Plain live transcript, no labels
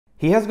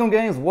Hey, how's it going,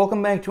 guys?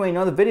 Welcome back to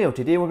another video.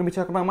 Today we're going to be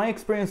talking about my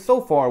experience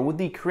so far with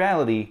the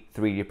Creality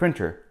 3D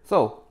printer.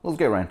 So let's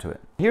get right into it.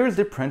 Here's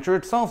the printer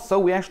itself. So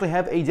we actually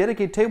have a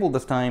dedicated table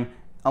this time.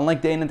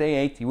 Unlike the A9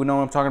 A8, you would know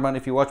what I'm talking about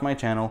if you watch my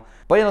channel.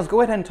 But yeah, let's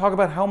go ahead and talk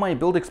about how my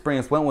build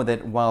experience went with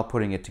it while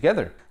putting it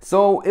together.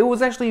 So it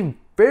was actually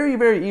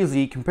very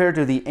easy compared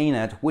to the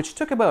A9, which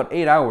took about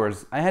 8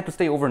 hours. I had to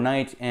stay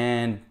overnight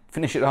and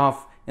finish it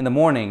off in the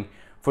morning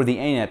for the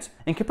A9.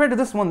 And compared to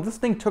this one, this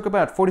thing took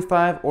about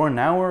 45 or an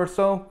hour or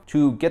so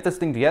to get this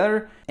thing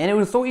together. And it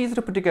was so easy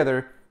to put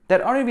together that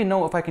I don't even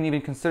know if I can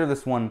even consider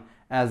this one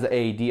as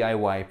a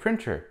DIY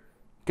printer,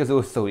 because it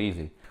was so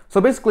easy.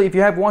 So basically, if you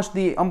have watched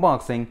the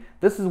unboxing,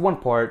 this is one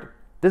part,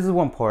 this is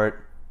one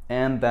part,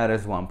 and that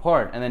is one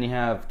part. And then you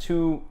have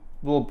two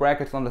little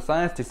brackets on the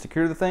sides to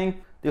secure the thing.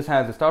 This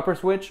has the stopper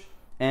switch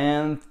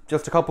and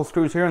just a couple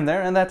screws here and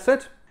there, and that's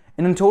it.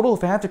 And in total,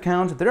 if I have to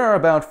count, there are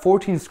about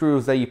 14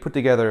 screws that you put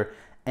together,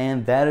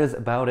 and that is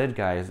about it,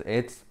 guys.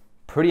 It's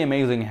pretty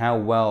amazing how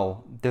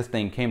well this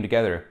thing came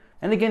together.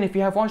 And again, if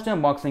you have watched the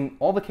unboxing,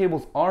 all the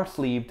cables are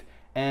sleeved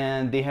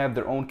and they have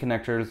their own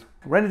connectors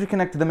ready to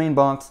connect to the main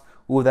box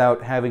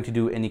without having to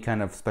do any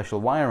kind of special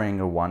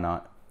wiring or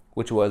whatnot,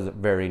 which was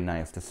very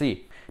nice to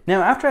see.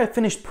 Now, after I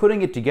finished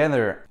putting it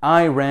together,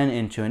 I ran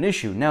into an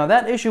issue. Now,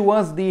 that issue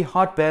was the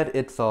hotbed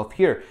itself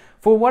here.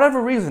 For whatever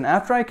reason,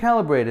 after I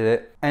calibrated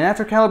it, and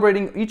after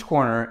calibrating each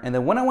corner, and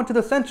then when I went to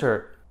the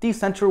center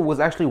was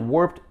actually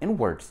warped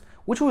inwards,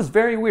 which was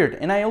very weird.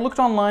 And I looked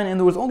online and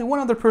there was only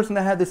one other person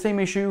that had the same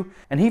issue,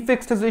 and he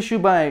fixed his issue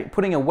by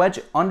putting a wedge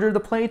under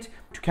the plate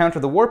to counter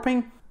the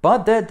warping,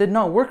 but that did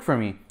not work for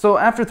me. So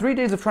after 3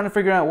 days of trying to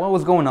figure out what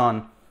was going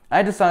on,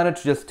 I decided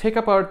to just take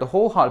apart the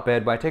whole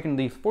hotbed by taking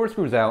these 4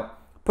 screws out,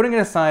 putting it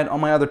aside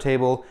on my other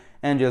table,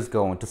 and just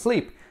going to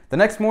sleep. The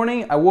next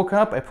morning, I woke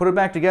up, I put it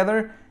back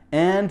together,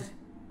 and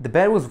the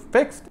bed was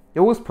fixed.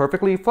 It was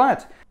perfectly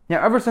flat.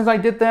 Now, ever since I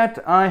did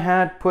that, I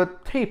had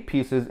put tape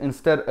pieces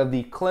instead of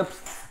the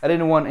clips. I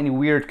didn't want any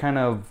weird kind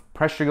of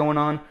pressure going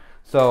on,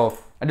 so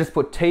I just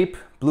put tape,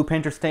 blue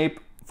painter's tape,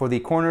 for the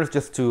corners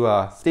just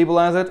to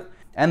stabilize it,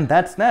 and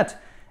that's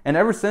that. And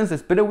ever since,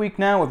 it's been a week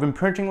now, I've been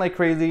printing like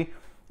crazy,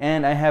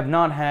 and I have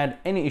not had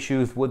any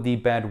issues with the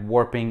bed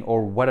warping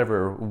or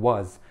whatever it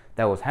was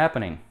that was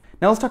happening.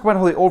 Now let's talk about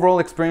how the overall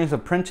experience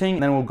of printing,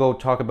 and then we'll go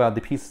talk about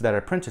the pieces that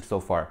are printed so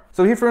far.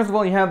 So here, first of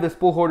all, you have this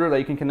spool holder that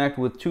you can connect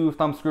with 2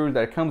 thumb screws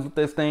that comes with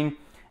this thing.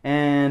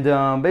 And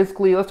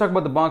basically, let's talk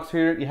about the box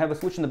here. You have a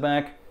switch in the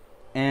back,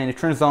 and it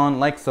turns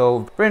on like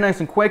so. Very nice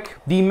and quick.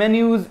 The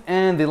menus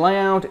and the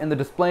layout and the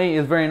display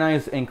is very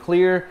nice and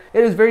clear.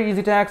 It is very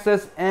easy to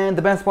access, and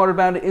the best part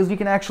about it is you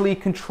can actually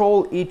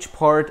control each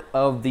part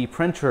of the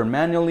printer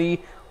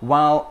manually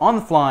while on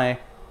the fly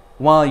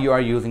while you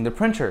are using the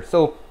printer.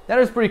 So that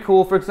is pretty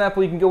cool. For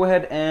example, you can go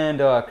ahead and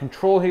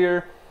control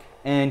here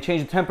and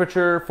change the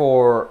temperature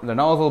for the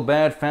nozzle,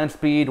 bed, fan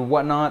speed,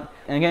 whatnot.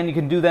 And again, you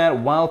can do that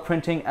while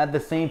printing at the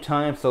same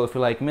time. So if you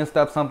like messed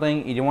up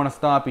something, you don't want to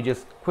stop, you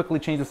just quickly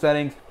change the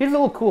settings. Here's a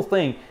little cool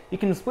thing. You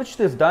can switch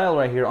this dial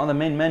right here on the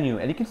main menu,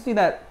 and you can see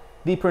that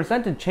the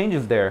percentage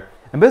changes there.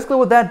 And basically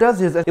what that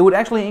does is it would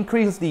actually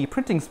increase the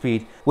printing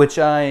speed, which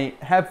I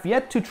have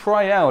yet to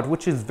try out,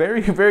 which is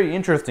very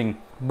interesting.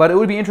 But it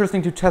would be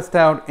interesting to test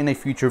out in a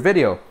future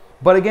video.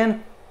 But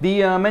again,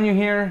 the menu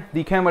here,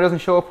 the camera doesn't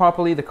show up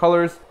properly. The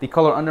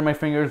color under my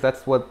fingers,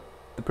 that's what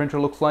the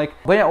printer looks like.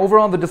 But yeah,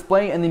 overall the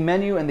display and the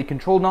menu and the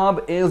control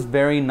knob is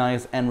very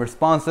nice and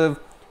responsive,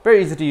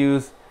 very easy to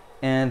use,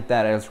 and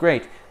that is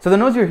great. So the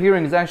noise you're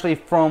hearing is actually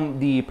from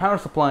the power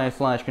supply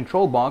 /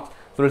 control box.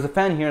 So there's a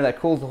fan here that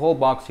cools the whole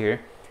box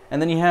here.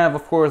 And then you have,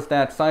 of course,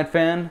 that side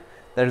fan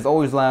that is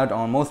always loud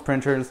on most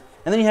printers.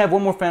 And then you have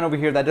one more fan over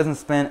here that doesn't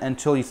spin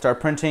until you start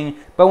printing.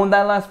 But when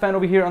that last fan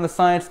over here on the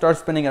side starts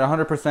spinning at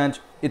 100%,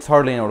 it's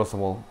hardly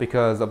noticeable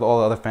because of all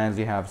the other fans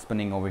you have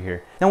spinning over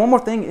here. Now, one more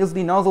thing is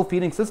the nozzle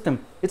feeding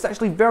system. It's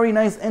actually very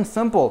nice and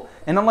simple.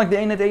 And unlike the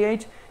A9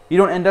 A8, you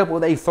don't end up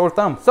with a sore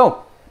thumb.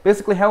 So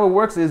basically how it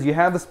works is you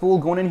have the spool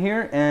going in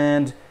here,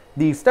 and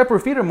the stepper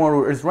feeder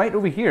motor is right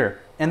over here.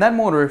 And that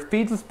motor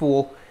feeds the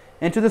spool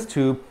into this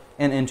tube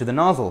and into the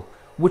nozzle,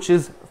 which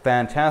is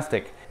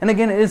fantastic. And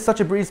again, it is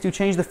such a breeze to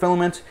change the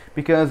filament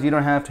because you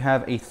don't have to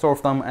have a sore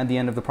thumb at the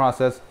end of the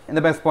process. And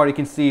the best part, you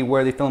can see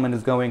where the filament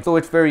is going, so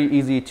it's very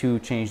easy to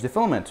change the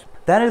filament.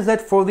 That is it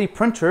for the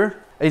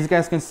printer. As you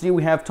guys can see,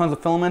 we have tons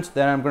of filament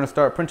that I'm going to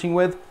start printing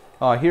with.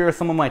 Here are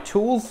some of my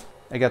tools.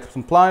 I got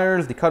some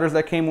pliers, the cutters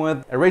that came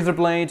with, a razor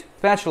blade,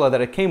 spatula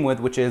that it came with,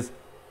 which is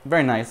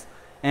very nice,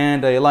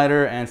 and a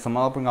lighter and some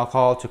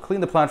alcohol to clean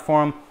the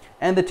platform,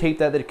 and the tape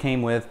that it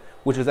came with,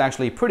 which is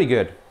actually pretty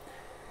good.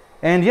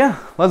 And yeah,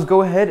 let's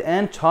go ahead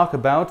and talk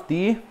about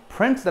the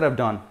prints that I've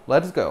done.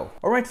 Let's go.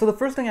 Alright, so the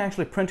first thing I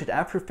actually printed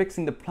after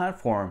fixing the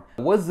platform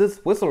was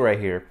this whistle right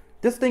here.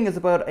 This thing is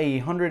about a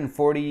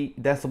 140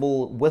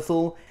 decibel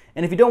whistle,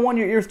 and if you don't want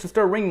your ears to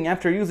start ringing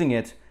after using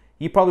it,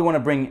 you probably want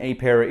to bring a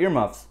pair of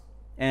earmuffs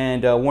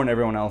and warn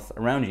everyone else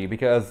around you,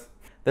 because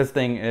this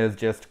thing is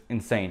just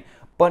insane.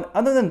 But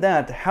other than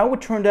that, how it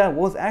turned out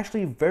was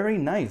actually very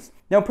nice.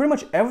 Now pretty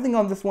much everything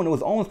on this one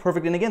was almost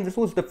perfect, and again, this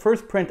was the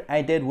first print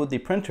I did with the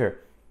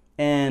printer,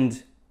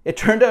 and it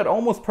turned out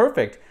almost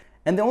perfect.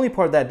 And the only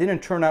part that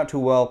didn't turn out too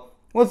well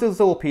was this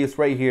little piece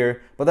right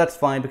here, but that's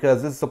fine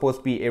because this is supposed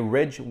to be a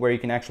ridge where you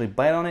can actually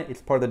bite on it.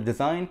 It's part of the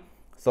design,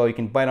 so you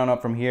can bite on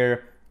it from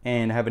here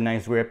and have a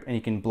nice grip, and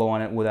you can blow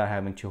on it without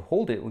having to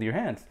hold it with your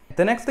hands.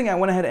 The next thing I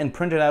went ahead and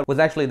printed out was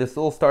actually this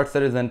little Star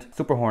Citizen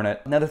Super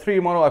Hornet. Now the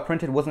 3D model I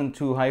printed wasn't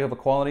too high of a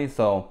quality,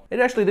 so it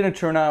actually didn't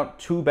turn out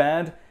too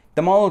bad.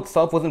 The model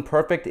itself wasn't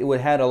perfect, it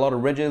had a lot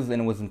of ridges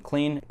and it wasn't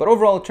clean, but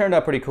overall it turned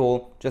out pretty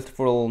cool, just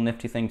for a little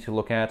nifty thing to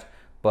look at,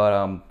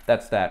 but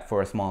that's that for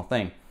a small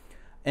thing.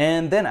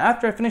 And then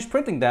after I finished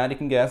printing that, you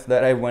can guess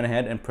that I went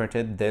ahead and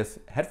printed this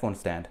headphone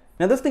stand.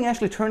 Now this thing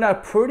actually turned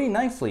out pretty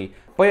nicely,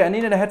 but yeah, I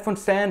needed a headphone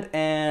stand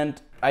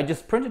and I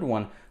just printed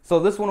one. So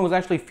this one was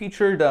actually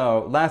featured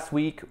last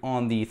week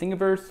on the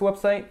Thingiverse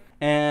website,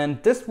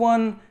 and this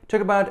one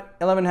took about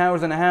 11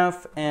 hours and a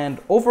half, and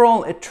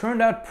overall it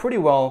turned out pretty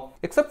well,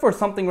 except for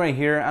something right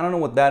here. I don't know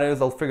what that is,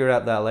 I'll figure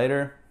out that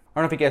later. I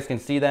don't know if you guys can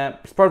see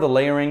that. It's part of the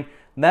layering.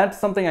 That's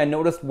something I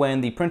noticed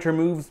when the printer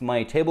moves,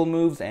 my table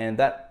moves, and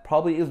that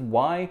probably is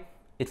why.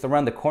 It's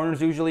around the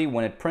corners usually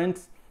when it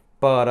prints,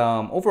 but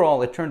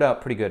overall it turned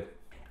out pretty good.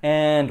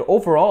 And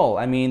overall,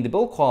 I mean, the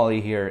build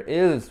quality here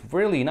is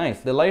really nice.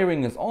 The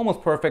layering is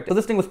almost perfect. So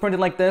this thing was printed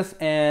like this,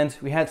 and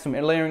we had some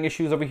layering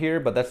issues over here,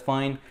 but that's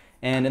fine.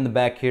 And in the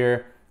back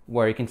here,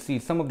 where you can see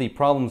some of the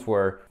problems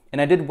were,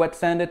 and I did wet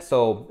sand it,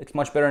 so it's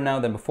much better now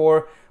than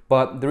before.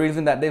 But the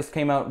reason that this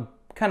came out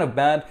kind of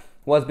bad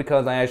was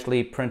because I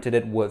actually printed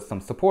it with some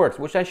supports,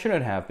 which I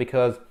shouldn't have,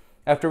 because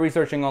after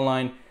researching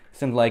online, it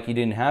seemed like you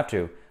didn't have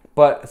to.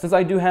 But since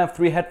I do have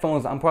 3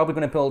 headphones, I'm probably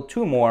going to build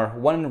 2 more,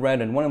 one in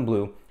red and one in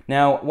blue.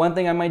 Now, one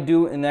thing I might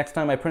do the next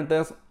time I print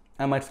this,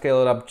 I might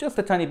scale it up just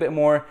a tiny bit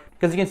more,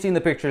 because you can see in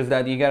the pictures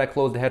that you gotta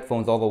close the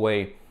headphones all the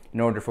way in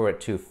order for it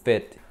to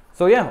fit.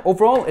 So yeah,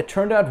 overall it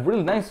turned out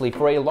really nicely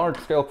for a large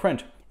scale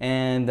print.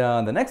 And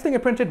the next thing I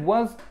printed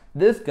was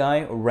this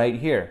guy right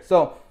here.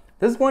 So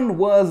this one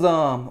was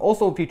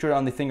also featured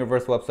on the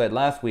Thingiverse website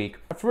last week.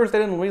 At first I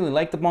didn't really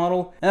like the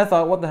model, and I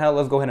thought, what the hell,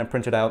 let's go ahead and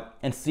print it out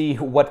and see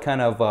what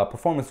kind of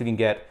performance you can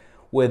get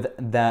with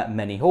that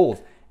many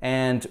holes.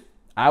 And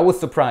I was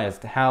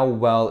surprised how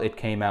well it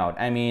came out.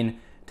 I mean,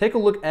 take a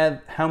look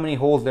at how many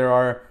holes there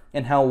are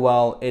and how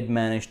well it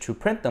managed to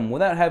print them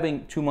without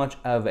having too much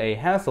of a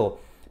hassle.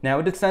 Now,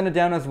 it did sand it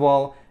down as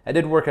well. I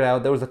did work it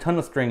out. There was a ton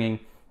of stringing,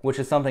 which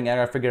is something I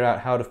gotta figure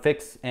out how to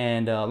fix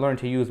and learn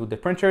to use with the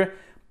printer.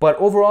 But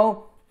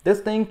overall, this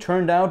thing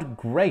turned out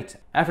great.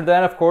 After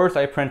that, of course,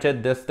 I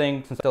printed this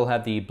thing since it still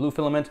had the blue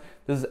filament.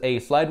 This is a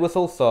slide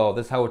whistle, so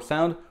this is how it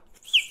sounds.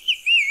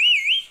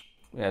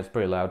 Yeah, it's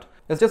pretty loud.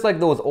 It's just like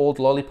those old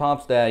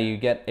lollipops that you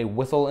get a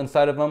whistle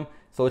inside of them,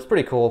 so it's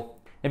pretty cool.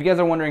 If you guys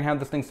are wondering how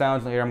this thing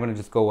sounds, here I'm going to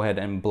just go ahead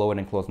and blow it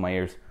and close my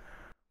ears.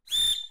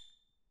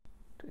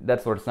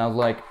 That's what it sounds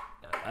like.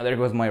 There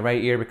goes my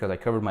right ear because I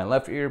covered my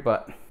left ear,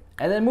 but...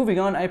 And then moving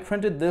on, I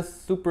printed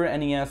this Super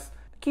NES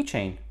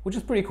keychain, which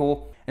is pretty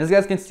cool. And as you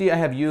guys can see, I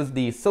have used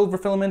the silver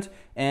filament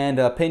and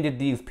painted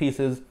these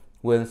pieces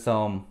with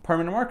some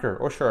permanent marker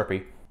or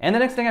Sharpie. And the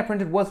next thing I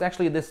printed was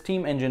actually this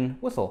steam engine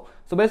whistle.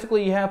 So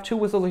basically you have 2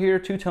 whistles here,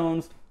 2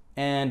 tones,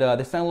 and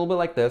they sound a little bit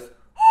like this.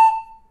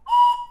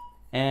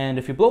 And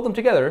if you blow them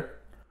together,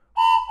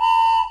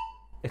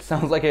 it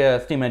sounds like a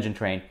steam engine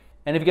train.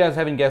 And if you guys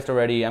haven't guessed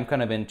already, I'm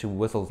kind of into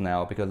whistles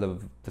now because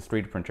of the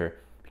 3D printer.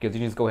 Because you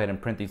can just go ahead and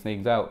print these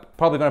things out.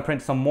 Probably gonna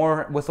print some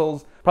more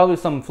whistles, probably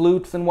some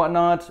flutes and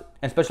whatnot,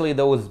 especially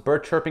those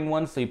bird chirping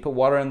ones, so you put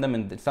water in them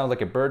and it sounds like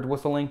a bird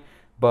whistling.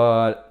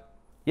 But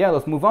yeah,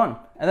 let's move on.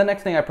 And the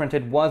next thing I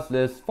printed was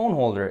this phone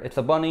holder. It's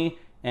a bunny,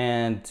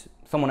 and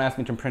someone asked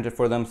me to print it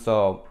for them,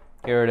 so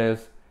here it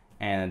is.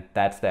 And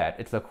that's that.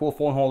 It's a cool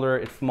phone holder,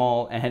 it's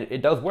small, and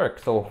it does work,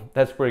 so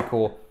that's pretty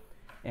cool.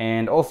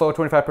 And also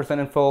 25%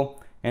 in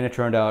full, and it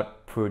turned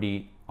out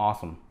pretty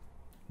awesome.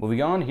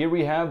 Moving on, here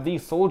we have the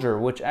soldier,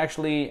 which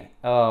actually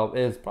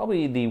is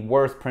probably the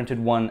worst printed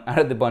one out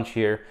of the bunch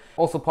here.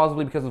 Also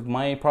possibly because of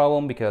my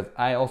problem, because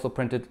I also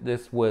printed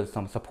this with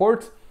some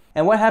supports.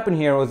 And what happened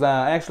here was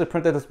I actually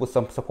printed this with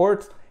some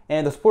supports,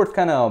 and the supports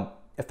kind of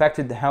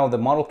affected how the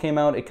model came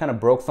out. It kind of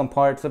broke some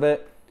parts of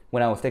it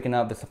when I was taking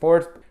out the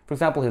supports. For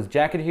example, his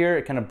jacket here,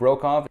 it kind of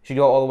broke off. It should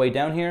go all the way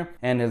down here,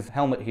 and his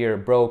helmet here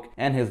broke,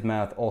 and his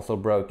mouth also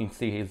broke. You can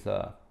see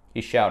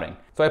he's shouting.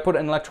 So I put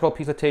an electrical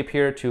piece of tape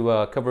here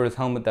to cover his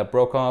helmet that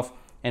broke off,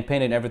 and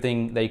painted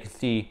everything that you can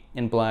see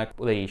in black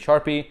with a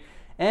Sharpie.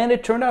 And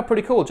it turned out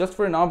pretty cool, just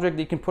for an object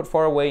that you can put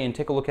far away and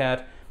take a look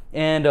at.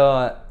 And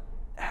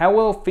how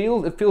well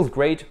it feels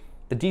great.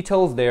 The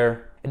detail's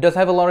there. It does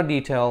have a lot of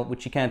detail,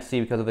 which you can't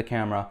see because of the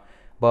camera.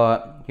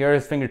 But here are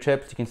his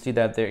fingertips. You can see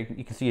that there.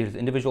 You can see his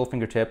individual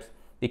fingertips.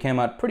 They came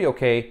out pretty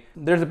okay.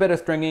 There's a bit of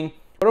stringing,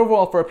 but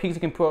overall for a piece you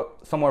can put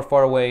somewhere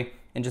far away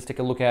and just take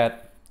a look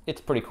at,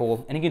 it's pretty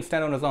cool. And he can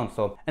stand on his own.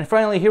 So, and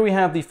finally here we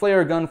have the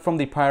flare gun from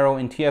the Pyro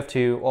in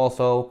TF2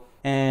 also.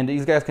 And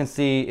these guys can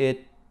see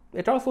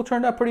it also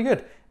turned out pretty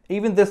good.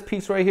 Even this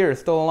piece right here is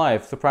still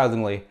alive,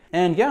 surprisingly.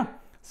 And yeah,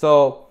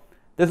 so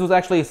this was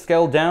actually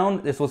scaled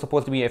down. This was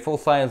supposed to be a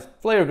full-size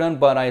flare gun,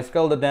 but I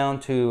scaled it down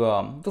to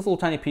this little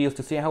tiny piece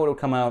to see how it would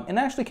come out, and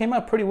it actually came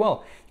out pretty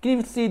well. You can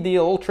even see the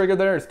little trigger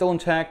there is still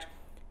intact,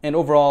 and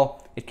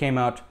overall, it came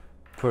out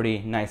pretty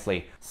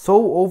nicely.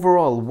 So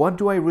overall, what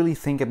do I really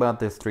think about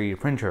this 3D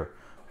printer?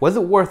 Was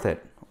it worth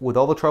it with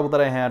all the trouble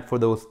that I had for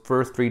those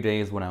first 3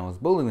 days when I was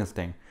building this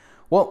thing?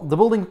 Well, the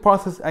building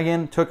process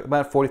again took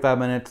about 45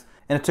 minutes,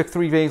 and it took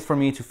 3 days for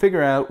me to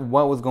figure out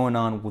what was going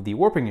on with the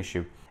warping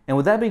issue. And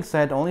with that being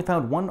said, I only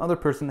found one other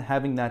person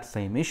having that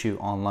same issue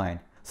online.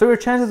 So your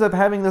chances of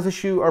having this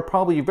issue are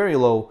probably very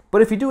low,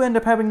 but if you do end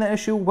up having that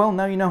issue, well,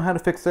 now you know how to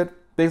fix it.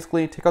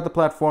 Basically, take out the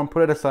platform,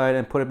 put it aside,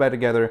 and put it back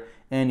together,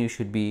 and you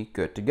should be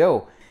good to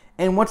go.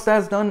 And once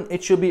that's done,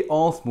 it should be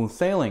all smooth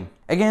sailing.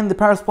 Again, the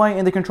power supply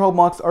and the control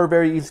box are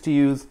very easy to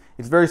use.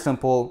 It's very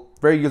simple,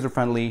 very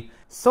user-friendly.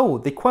 So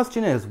the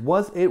question is,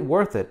 was it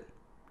worth it?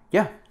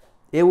 Yeah,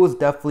 it was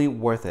definitely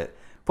worth it.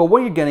 For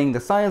what you're getting, the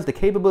size, the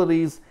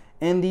capabilities,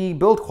 and the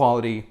build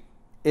quality,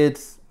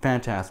 it's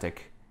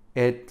fantastic.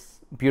 It's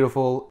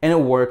beautiful, and it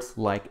works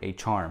like a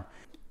charm.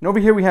 And over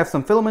here we have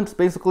some filaments.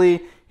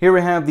 Basically, here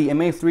we have the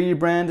MX3D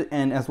brand,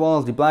 and as well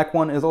as the black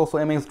one is also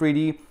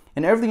MX3D.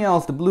 And everything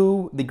else, the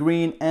blue, the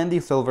green, and the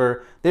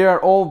silver, they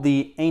are all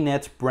the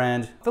ANET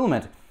brand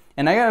filament.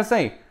 And I gotta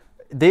say,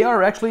 they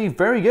are actually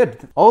very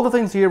good. All the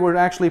things here were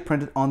actually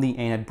printed on the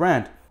ANET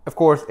brand. Of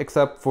course,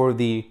 except for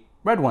the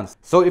red ones.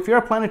 So if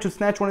you're planning to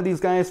snatch one of these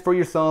guys for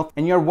yourself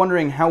and you're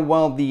wondering how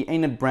well the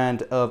ANET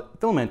brand of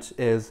filament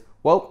is,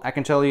 well, I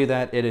can tell you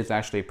that it is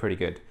actually pretty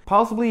good.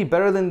 Possibly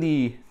better than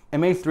the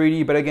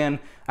MX3D, but again,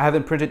 I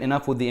haven't printed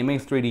enough with the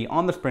MX3D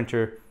on this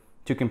printer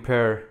to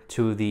compare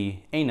to the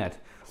ANET.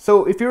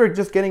 So if you're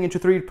just getting into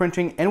 3D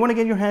printing and want to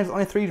get your hands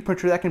on a 3D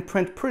printer that can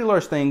print pretty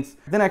large things,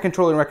 then I can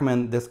totally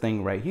recommend this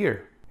thing right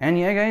here. And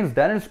yeah guys,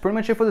 that is pretty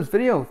much it for this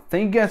video.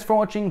 Thank you guys for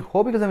watching.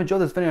 Hope you guys have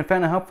enjoyed this video and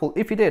found it helpful.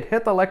 If you did,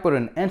 hit the like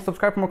button and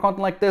subscribe for more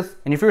content like this.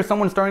 And if you're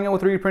someone starting out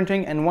with 3D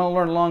printing and want to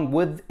learn along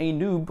with a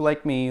noob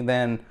like me,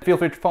 then feel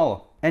free to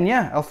follow. And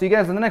yeah, I'll see you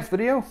guys in the next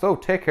video, so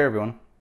take care everyone.